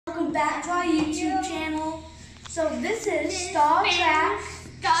welcome back to our YouTube channel. So this is Star Trek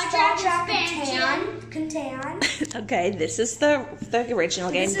Catan. Okay, this is the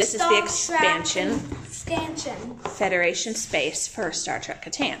original game. This is the expansion. Federation Space for Star Trek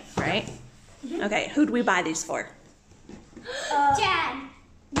Catan, right? Mm-hmm. Okay, who do we buy these for? Dad.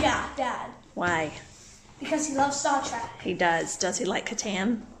 Yeah, Dad. Why? Because he loves Star Trek. He does. Does he like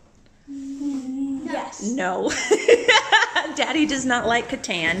Catan? Yes. No. Daddy does not like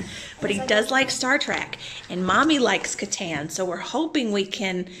Catan, but he does like Star Trek. And Mommy likes Catan, so we're hoping we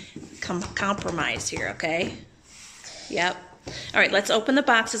can compromise here, okay? Yep. All right, let's open the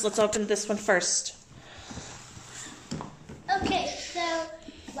boxes. Let's open this one first. Okay, so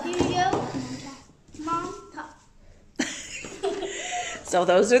here we go. Mom, Pop. So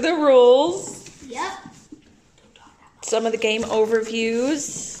those are the rules. Yep. Some of the game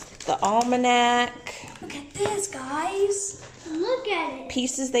overviews. The almanac. Look at this, guys. Look at it.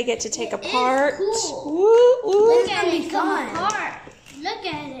 Pieces they get to take apart. Cool. Woo, woo. Look at it come apart. Look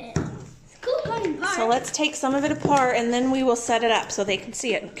at it. It's cool coming apart. So let's take some of it apart and then we will set it up so they can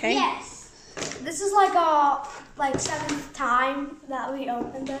see it, okay? Yes. This is like our 7th time that we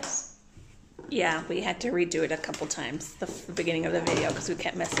opened this. Yeah, we had to redo it a couple times, the beginning of the video, because we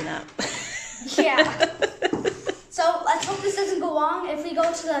kept messing up. Yeah. So let's hope this doesn't go long. If we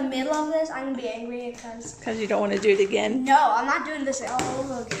go to the middle of this, I'm going to be angry because you don't want to do it again? No, I'm not doing this all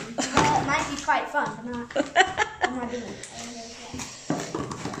over again. It might be quite fun, but I'm not doing it.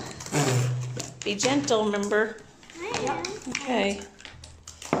 Be gentle, remember? Yep. Okay.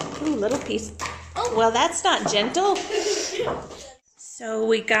 Ooh, little piece. Oh, well, that's not gentle. So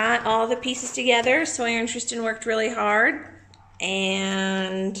we got all the pieces together. Sawyer and Tristan worked really hard.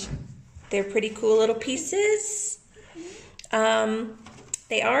 And they're pretty cool little pieces.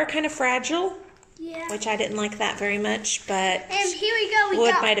 They are kind of fragile, which I didn't like that very much, but and here we go.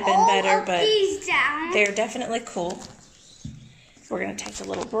 wood might have been better, but these down. They're definitely cool. We're going to take a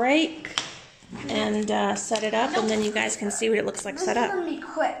little break and set it up, and then you guys can see what it looks like set up. This is going to be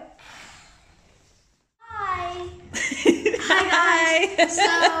quick. Hi. Hi, guys. So,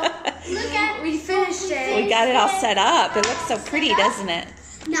 look at we finished it. We got it all set up. It looks so pretty, doesn't it?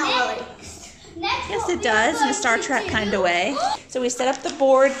 Not really. Yes, it does, in a Star Trek kind of way. So we set up the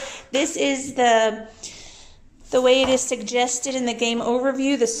board. This is the way it is suggested in the game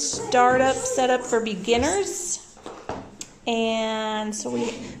overview, the startup setup for beginners. And so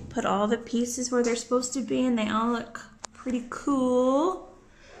we put all the pieces where they're supposed to be, and they all look pretty cool.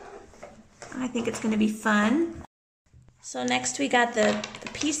 I think it's going to be fun. So next we got the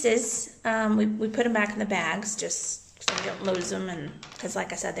pieces. We put them back in the bags just so we don't lose them, and because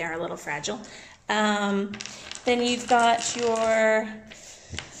like I said, they are a little fragile. Then you've got your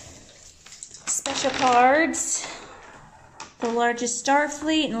special cards, the largest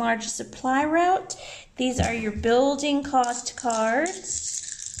Starfleet and largest supply route. These are your building cost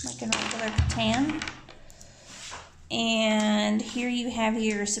cards, like in regular Catan. And here you have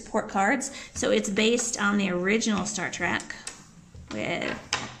your support cards. So it's based on the original Star Trek with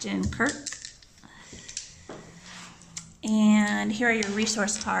Captain Kirk. And here are your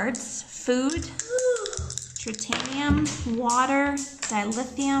resource cards. Food, tritanium, water,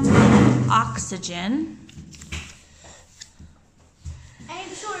 dilithium, oxygen.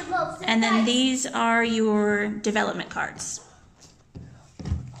 And then these are your development cards.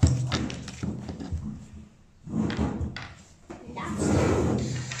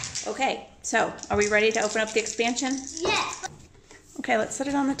 Okay, so are we ready to open up the expansion? Yes. Okay, let's set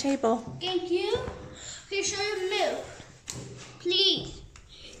it on the table. Thank you. Okay, show you move. Please.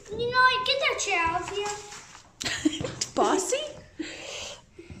 You know what? Get that chair out of here. Bossy?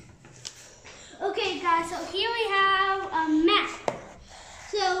 Okay, guys, so here we have a map.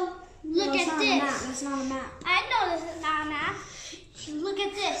 So, look at this. That's not a map. I know this is not a map. Look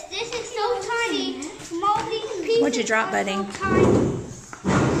at this. This is so tiny. All these pieces. What'd you drop, buddy? So tiny.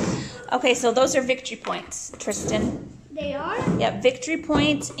 Okay, so those are victory points, Tristan. They are? Yep, victory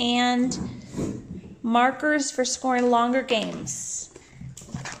points and markers for scoring longer games.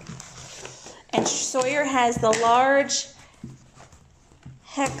 And Sawyer has the large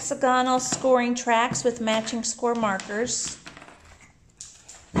hexagonal scoring tracks with matching score markers.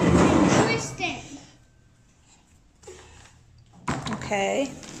 Tristan.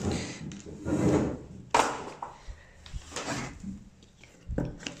 Okay.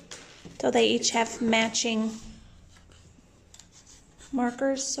 So they each have matching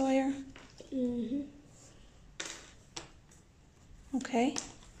markers, Sawyer? Mm-hmm. Okay,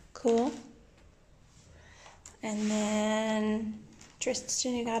 cool. And then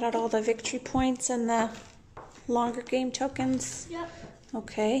Tristan, you got out all the victory points and the longer game tokens? Yep.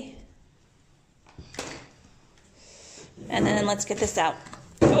 Okay. And then let's get this out.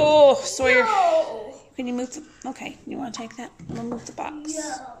 Oh, Sawyer. No. Can you move the... Okay, you want to take that? I'm going to move the box.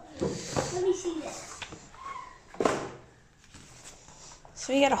 No. Let me see this.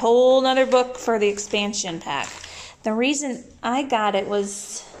 So we got a whole nother book for the expansion pack. The reason I got it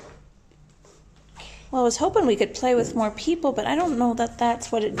was... Well, I was hoping we could play with more people, but I don't know that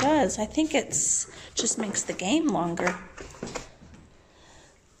that's what it does. I think it's just makes the game longer.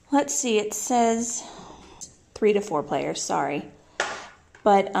 Let's see, it says 3 to 4 players, sorry.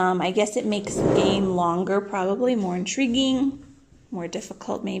 But I guess it makes the game longer, probably more intriguing, more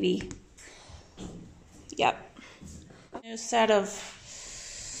difficult maybe. Yep. New set of,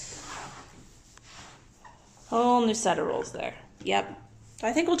 whole new set of rules there. Yep. So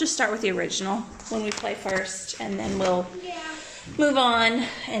I think we'll just start with the original when we play first, and then we'll move on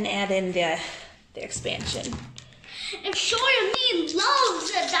and add in the expansion. And Sawyer me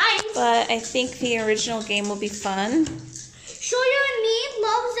loves the dice. But I think the original game will be fun. Sawyer and me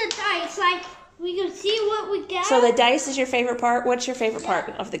loves the dice. Like, we can see what we get. So the dice is your favorite part? What's your favorite part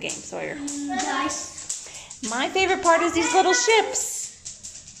of the game, Sawyer? The dice. My favorite part is these little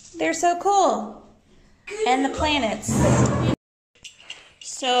ships. They're so cool. And the planets.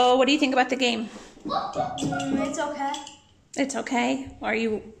 So what do you think about the game? It's okay. It's okay? Are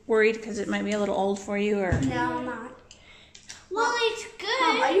you worried because it might be a little old for you? Or No, I'm not. Well, it's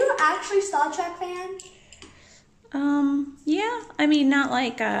good. Are you actually a Star Trek fan? Yeah. I mean, not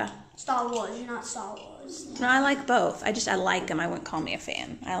like, Star Wars. You're not Star Wars. no, I like both. I like them. I wouldn't call me a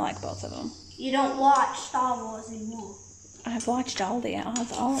fan. I like both of them. You don't watch Star Wars anymore. I've watched all of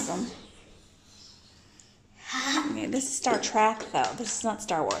them. Okay, this is Star Trek, though. This is not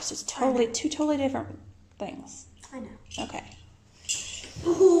Star Wars. It's two totally different things. I know. Okay.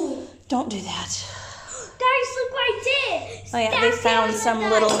 Ooh. Don't do that. Dice, look right there. Oh yeah, they found some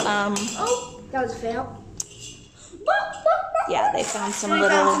little Oh, That was a fail. yeah, they found some I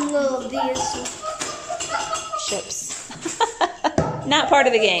found little some little of these. ships. Not part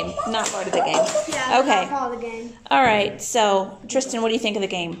of the game. Not part of the game. Yeah, Okay. not part of the game. All right. So, Tristan, what do you think of the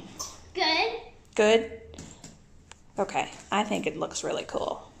game? good. Good? Okay. I think it looks really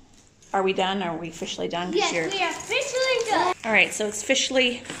cool. Are we done? Are we officially done? 'Cause Yes, you're... we are officially done. All right. So it's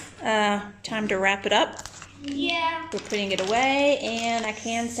officially time to wrap it up. Yeah. We're putting it away, and I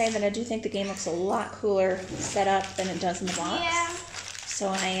can say that I do think the game looks a lot cooler set up than it does in the box. Yeah. So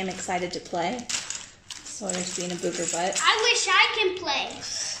I am excited to play. Sawyer's being a booger butt. I wish I can play.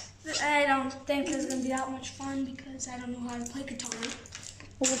 I don't think it's going to be that much fun because I don't know how to play Catan.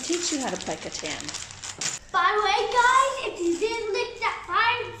 Well, we'll teach you how to play Catan. By the way, guys, if you didn't lick that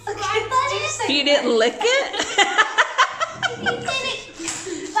subscribe button, You didn't lick it? if you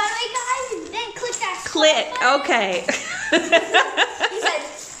didn't, by the way, guys, if you didn't click that Click. subscribe button, Okay. He said,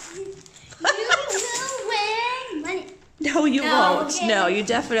 you will win money. No, you No, won't. okay. No, you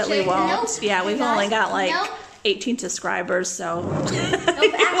definitely won't. Nope. Yeah, we've Guys, only got like nope. 18 subscribers, so nope,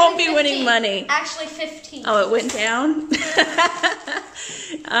 you won't be winning money. Actually 15. Oh, it went down?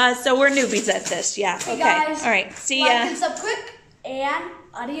 So we're newbies at this. Yeah. Okay. guys, All right. See Like ya. and subscribe, and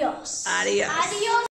adios. Adios. Adios.